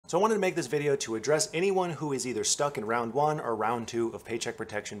So I wanted to make this video to address anyone who is either stuck in round 1 or round 2 of paycheck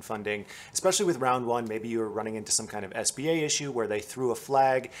protection funding, especially with round 1. Maybe you're running into some kind of SBA issue where they threw a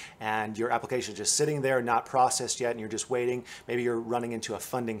flag and your application is just sitting there, not processed yet, and you're just waiting. Maybe you're running into a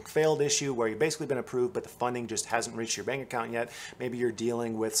funding failed issue where you've basically been approved, but the funding just hasn't reached your bank account yet. Maybe you're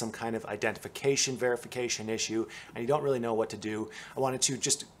dealing with some kind of identification verification issue and you don't really know what to do. I wanted to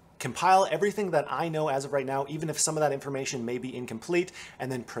just compile everything that I know as of right now, even if some of that information may be incomplete,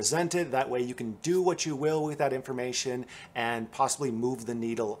 and then present it. That way you can do what you will with that information and possibly move the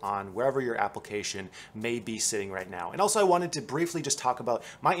needle on wherever your application may be sitting right now. And also I wanted to briefly just talk about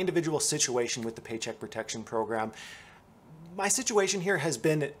my individual situation with the Paycheck Protection Program. My situation here has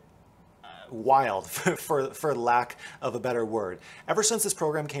been wild, for lack of a better word. Ever since this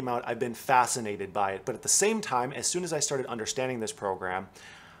program came out, I've been fascinated by it. But at the same time, as soon as I started understanding this program,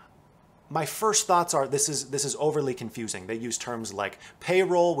 my first thoughts are this is overly confusing. They use terms like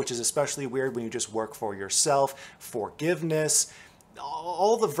payroll, which is especially weird when you just work for yourself, forgiveness.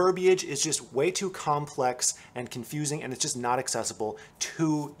 All the verbiage is just way too complex and confusing, and it's just not accessible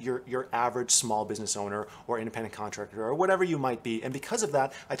to your average small business owner or independent contractor or whatever you might be. And because of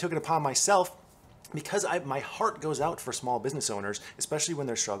that, I took it upon myself, because my heart goes out for small business owners, especially when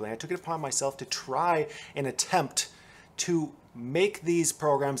they're struggling. I took it upon myself to try and attempt to make these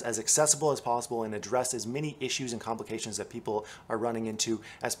programs as accessible as possible and address as many issues and complications that people are running into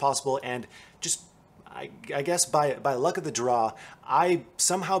as possible. And just, I guess by luck of the draw, I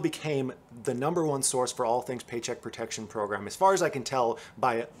somehow became the #1 source for all things Paycheck Protection Program, as far as I can tell,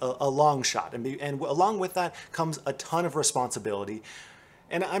 by a long shot. And along with that comes a ton of responsibility.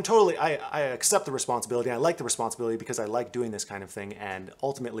 And I accept the responsibility. I like the responsibility because I like doing this kind of thing, and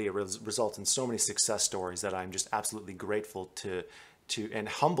ultimately it results in so many success stories that I'm just absolutely grateful to and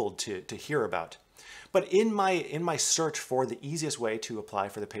humbled to hear about. But in my search for the easiest way to apply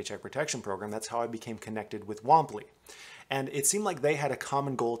for the Paycheck Protection Program, that's how I became connected with Womply. And it seemed like they had a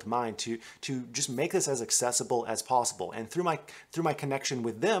common goal to mind to just make this as accessible as possible. And through my connection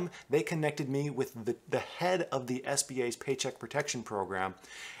with them, they connected me with the head of the SBA's Paycheck Protection Program.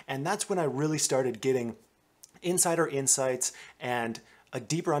 And that's when I really started getting insider insights and a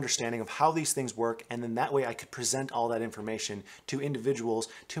deeper understanding of how these things work. And then that way I could present all that information to individuals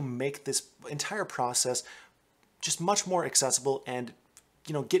to make this entire process just much more accessible and,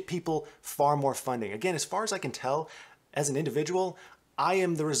 get people far more funding. Again, as far as I can tell, as an individual, I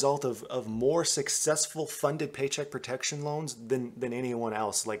am the result of more successful funded paycheck protection loans than anyone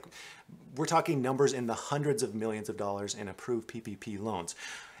else. Like, we're talking numbers in the hundreds of millions of dollars in approved PPP loans.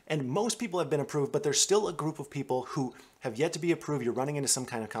 And most people have been approved, but there's still a group of people who have yet to be approved. You're running into some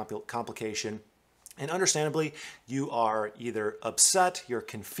kind of complication. And understandably, you are either upset, you're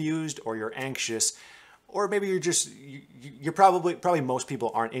confused, or you're anxious. Or maybe you're probably most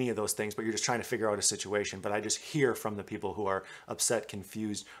people aren't any of those things, but you're just trying to figure out a situation. But I just hear from the people who are upset,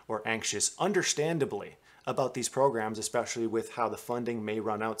 confused, or anxious, understandably, about these programs, especially with how the funding may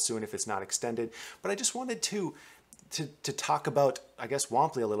run out soon if it's not extended. But I just wanted to talk about, I guess,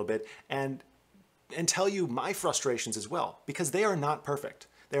 Womply a little bit and tell you my frustrations as well, because they are not perfect.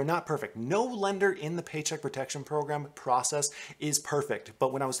 They're not perfect. No lender in the Paycheck Protection Program process is perfect.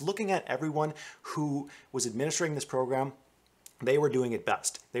 But when I was looking at everyone who was administering this program, they were doing it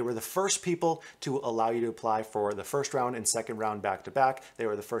best. They were the first people to allow you to apply for the first round and second round back to back. They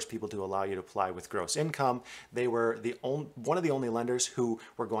were the first people to allow you to apply with gross income. They were one of the only lenders who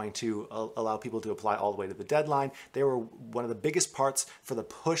were going to allow people to apply all the way to the deadline. They were one of the biggest parts for the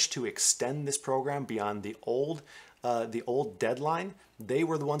push to extend this program beyond the old deadline. They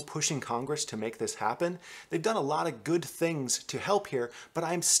were the ones pushing Congress to make this happen. They've done a lot of good things to help here, but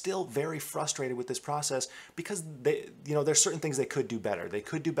I'm still very frustrated with this process because there's certain things they could do better. They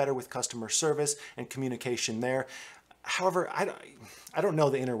could do better with customer service and communication there. However, I don't know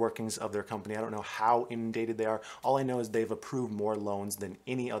the inner workings of their company. I don't know how inundated they are. All I know is they've approved more loans than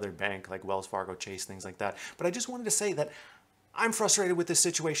any other bank, like Wells Fargo, Chase, things like that. But I just wanted to say that I'm frustrated with this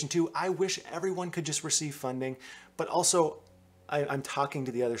situation too. I wish everyone could just receive funding, but also I'm talking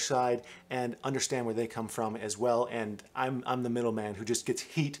to the other side and understand where they come from as well. And I'm the middleman who just gets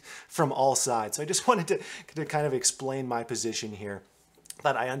heat from all sides. So I just wanted to kind of explain my position here,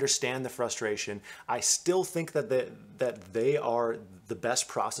 that I understand the frustration. I still think that they are the best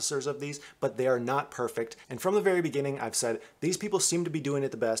processors of these, but they are not perfect. And from the very beginning, I've said these people seem to be doing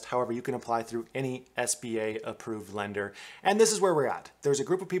it the best. However, you can apply through any SBA approved lender. And this is where we're at. There's a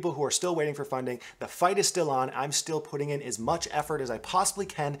group of people who are still waiting for funding. The fight is still on. I'm still putting in as much effort as I possibly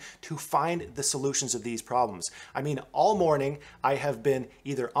can to find the solutions of these problems. I mean, all morning I have been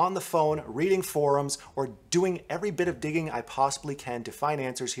either on the phone, reading forums, or doing every bit of digging I possibly can to find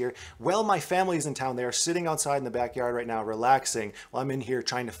answers here. Well, my family's in town. They are sitting outside in the backyard right now, relaxing, while I'm in here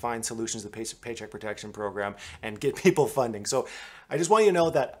trying to find solutions to the Paycheck Protection Program and get people funding. So I just want you to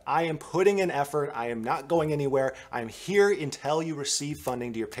know that I am putting in effort. I am not going anywhere. I'm here until you receive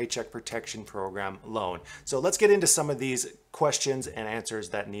funding to your Paycheck Protection Program loan. So let's get into some of these questions and answers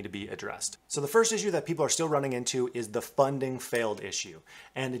that need to be addressed. So the first issue that people are still running into is the funding failed issue.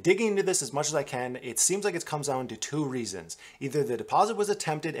 And digging into this as much as I can, it seems like it comes down to two reasons. Either the deposit was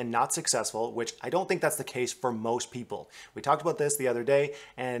attempted and not successful, which I don't think that's the case for most people. We talked about this the other day,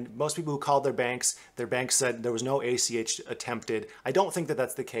 and most people who called their banks said there was no ACH attempted. I don't think that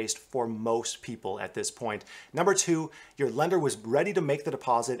that's the case for most people at this point. Number two, your lender was ready to make the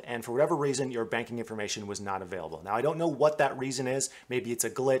deposit, and for whatever reason, your banking information was not available. Now, I don't know what that reason is. Maybe it's a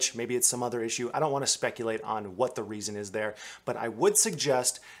glitch, maybe it's some other issue. I don't want to speculate on what the reason is there, but I would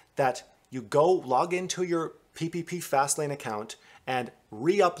suggest that you go log into your PPP Fastlane account and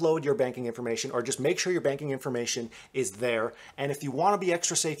re-upload your banking information, or just make sure your banking information is there. And if you want to be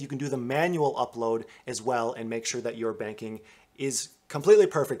extra safe, you can do the manual upload as well and make sure that your banking is completely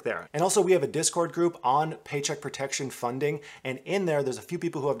perfect there. And also we have a Discord group on paycheck protection funding, and in there's a few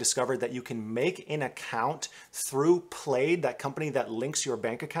people who have discovered that you can make an account through Plaid, that company that links your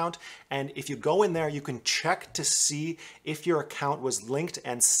bank account. And if you go in there, you can check to see if your account was linked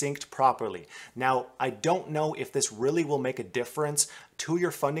and synced properly. Now, I don't know if this really will make a difference to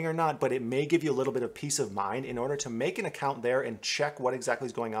your funding or not, but it may give you a little bit of peace of mind. In order to make an account there and check what exactly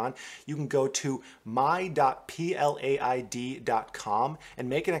is going on, you can go to my.plaid.com and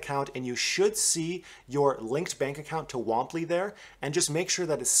make an account, and you should see your linked bank account to Womply there, and just make sure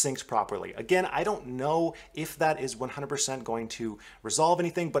that it's synced properly. Again, I don't know if that is 100% going to resolve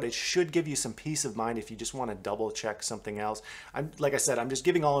anything, but it should give you some peace of mind if you just want to double check something else. Like I said, I'm just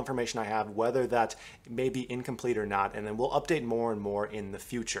giving all information I have, whether that may be incomplete or not, and then we'll update more and more in the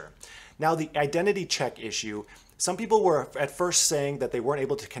future. Now, the identity check issue, some people were at first saying that they weren't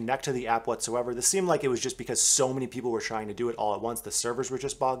able to connect to the app whatsoever. This seemed like it was just because so many people were trying to do it all at once. The servers were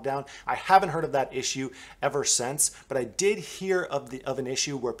just bogged down. I haven't heard of that issue ever since, but I did hear of an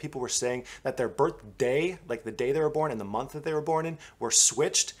issue where people were saying that their birthday, like the day they were born and the month that they were born in, were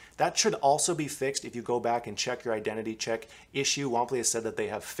switched. That should also be fixed if you go back and check your identity check issue. Womply has said that they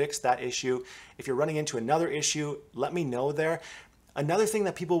have fixed that issue. If you're running into another issue, let me know there. Another thing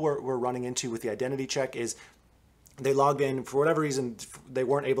that people were running into with the identity check is they logged in, for whatever reason, they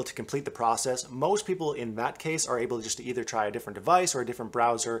weren't able to complete the process. Most people in that case are able just to either try a different device or a different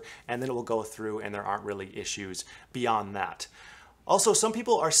browser, and then it will go through and there aren't really issues beyond that. Also, some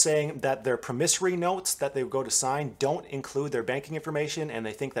people are saying that their promissory notes that they go to sign don't include their banking information, and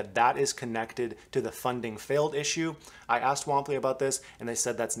they think that that is connected to the funding failed issue. I asked Womply about this, and they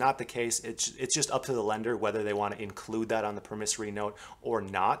said that's not the case. It's just up to the lender whether they want to include that on the promissory note or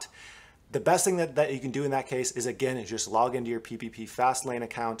not. The best thing that you can do in that case is, again, just log into your PPP Fastlane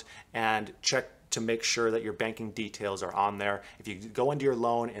account and check to make sure that your banking details are on there. If you go into your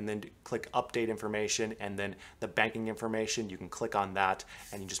loan and then click update information and then the banking information, you can click on that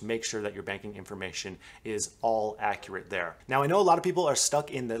and you just make sure that your banking information is all accurate there. Now, I know a lot of people are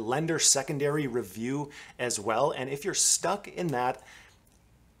stuck in the lender secondary review as well. And if you're stuck in that,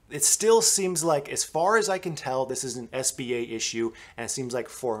 it still seems like, as far as I can tell, this is an SBA issue, and it seems like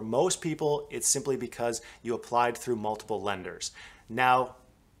for most people, it's simply because you applied through multiple lenders. Now,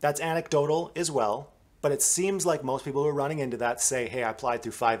 that's anecdotal as well, but it seems like most people who are running into that say, hey, I applied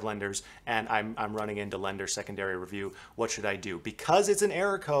through 5 lenders and I'm running into lender secondary review. What should I do? Because it's an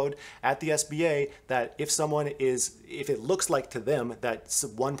error code at the SBA that if it looks like to them that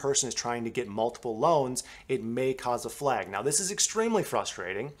one person is trying to get multiple loans, it may cause a flag. Now, this is extremely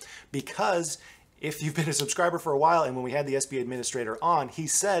frustrating because if you've been a subscriber for a while, and when we had the SBA administrator on, he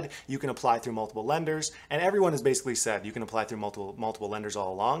said you can apply through multiple lenders, and everyone has basically said you can apply through multiple lenders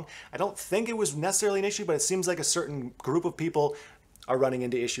all along. I don't think it was necessarily an issue, but it seems like a certain group of people are running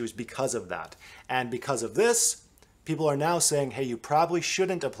into issues because of that. And because of this, people are now saying, hey, you probably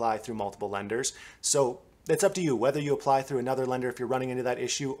shouldn't apply through multiple lenders. So it's up to you whether you apply through another lender if you're running into that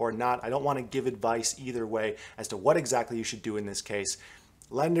issue or not. I don't want to give advice either way as to what exactly you should do in this case.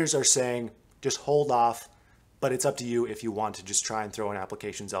 Lenders are saying, just hold off, but it's up to you if you want to just try and throw in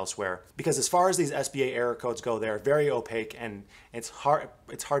applications elsewhere. Because as far as these SBA error codes go, they're very opaque, and it's hard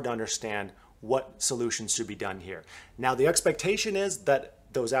to understand what solutions should be done here. Now, the expectation is that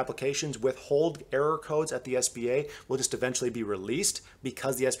those applications with hold error codes at the SBA will just eventually be released,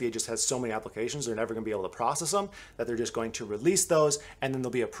 because the SBA just has so many applications, they're never going to be able to process them, that they're just going to release those and then they'll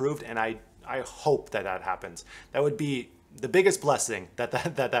be approved. And I hope that happens. That would be the biggest blessing that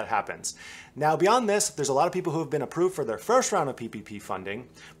happens. Now, beyond this, there's a lot of people who have been approved for their first round of PPP funding,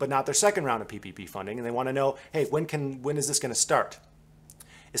 but not their second round of PPP funding, and they want to know, hey, when is this going to start?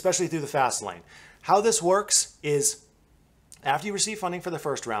 Especially through the fast lane. How this works is after you receive funding for the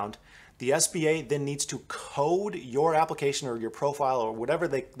first round, the SBA then needs to code your application or your profile or whatever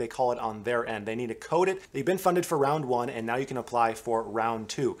they call it on their end. They need to code it. They've been funded for round 1 and now you can apply for round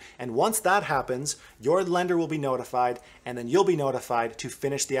 2. And once that happens, your lender will be notified and then you'll be notified to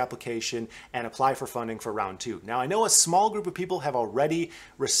finish the application and apply for funding for round 2. Now I know a small group of people have already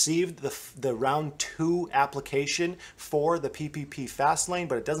received the round 2 application for the PPP fast lane,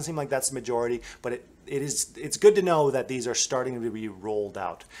 but it doesn't seem like that's the majority, but it's good to know that these are starting to be rolled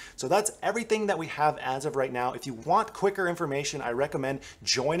out. So that's everything that we have as of right now. If you want quicker information, I recommend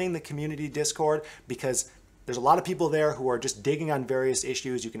joining the community Discord because there's a lot of people there who are just digging on various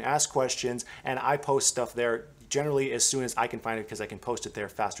issues. You can ask questions and I post stuff there generally as soon as I can find it because I can post it there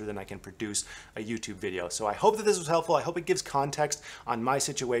faster than I can produce a YouTube video. So I hope that this was helpful. I hope it gives context on my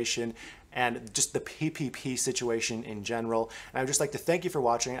situation and just the PPP situation in general. And I would just like to thank you for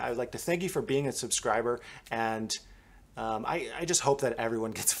watching. I would like to thank you for being a subscriber. And I just hope that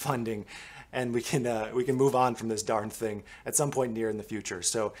everyone gets funding and we can move on from this darn thing at some point near in the future.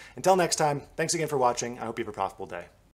 So until next time, thanks again for watching. I hope you have a profitable day.